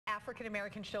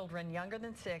African-American children younger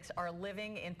than 6 are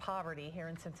living in poverty here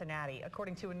in Cincinnati,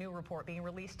 according to a new report being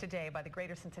released today by the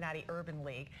Greater Cincinnati Urban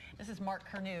League. This is Mark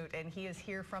Carnute, and he is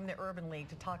here from the Urban League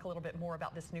to talk a little bit more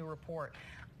about this new report.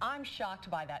 I'm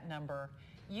shocked by that number.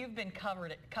 You've been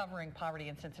covering poverty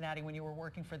in Cincinnati when you were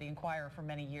working for the Inquirer for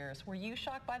many years. Were you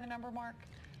shocked by the number, Mark?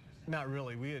 Not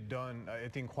really. We had done,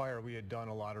 at the Inquirer, we had done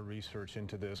a lot of research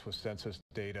into this with census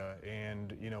data,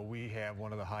 and we have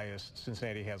one of the highest,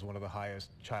 Cincinnati has one of the highest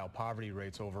child poverty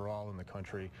rates overall in the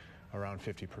country, around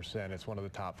 50%. It's one of the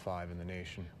top 5 in the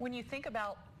nation. When you think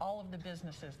about all of the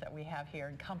businesses that we have here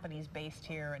and companies based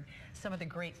here and some of the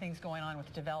great things going on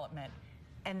with development,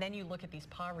 and then you look at these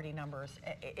poverty numbers,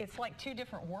 it's like two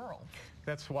different worlds.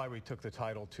 That's why we took the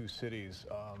title Two Cities.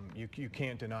 You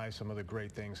can't deny some of the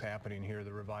great things happening here, the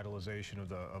revitalization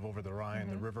of over the Rhine,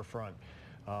 the riverfront.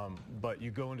 But you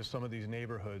go into some of these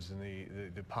neighborhoods and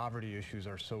the poverty issues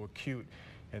are so acute,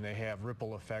 and they have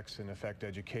ripple effects and affect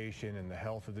education and the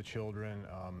health of the children.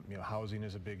 Housing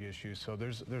is a big issue, so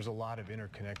there's a lot of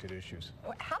interconnected issues.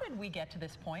 How did we get to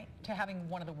this point, to having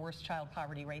one of the worst child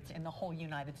poverty rates in the whole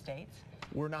United States?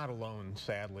 We're not alone,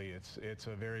 sadly. It's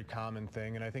a very common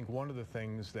thing, and I think one of the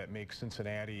things that makes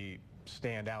Cincinnati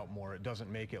stand out more, it doesn't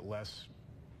make it less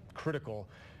critical,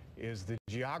 is the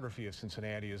geography of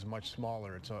Cincinnati is much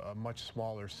smaller. It's a much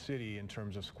smaller city in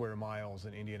terms of square miles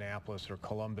than Indianapolis or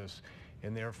Columbus,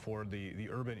 and therefore the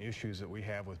urban issues that we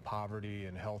have with poverty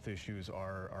and health issues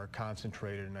are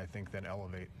concentrated and I think then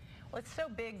elevate. Well, it's so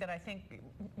big that I think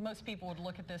most people would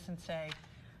look at this and say,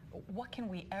 what can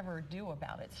we ever do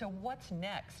about it? So what's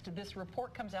next? This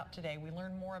report comes out today. We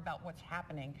learn more about what's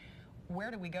happening. Where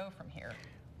do we go from here?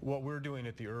 What we're doing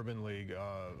at the Urban League,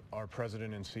 our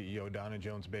president and CEO, Donna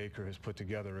Jones-Baker, has put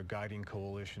together a guiding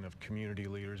coalition of community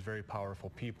leaders, very powerful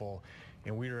people,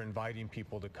 and we are inviting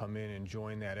people to come in and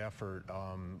join that effort.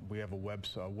 We have a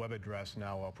web address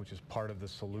now up, which is part of the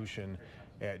solution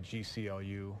at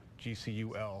gcul.org.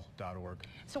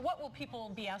 So what will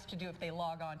people be asked to do if they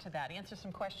log on to that? Answer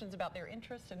some questions about their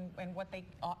interests and what they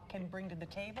can bring to the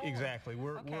table? Exactly.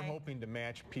 We're hoping to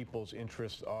match people's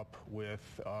interests up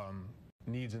with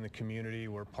needs in the community.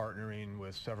 We're partnering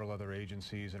with several other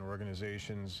agencies and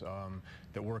organizations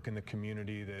that work in the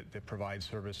community that provide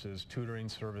services, tutoring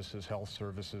services, health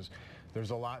services.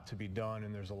 There's a lot to be done,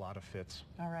 and there's a lot of fits.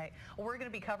 All right. Well, we're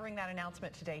going to be covering that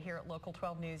announcement today here at Local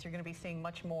 12 News. You're going to be seeing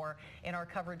much more in our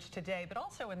coverage today, but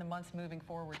also in the months moving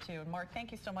forward, too. And Mark,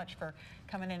 thank you so much for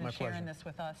coming in and sharing this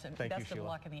with us, and best of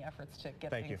luck in the efforts to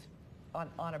get things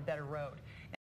on a better road.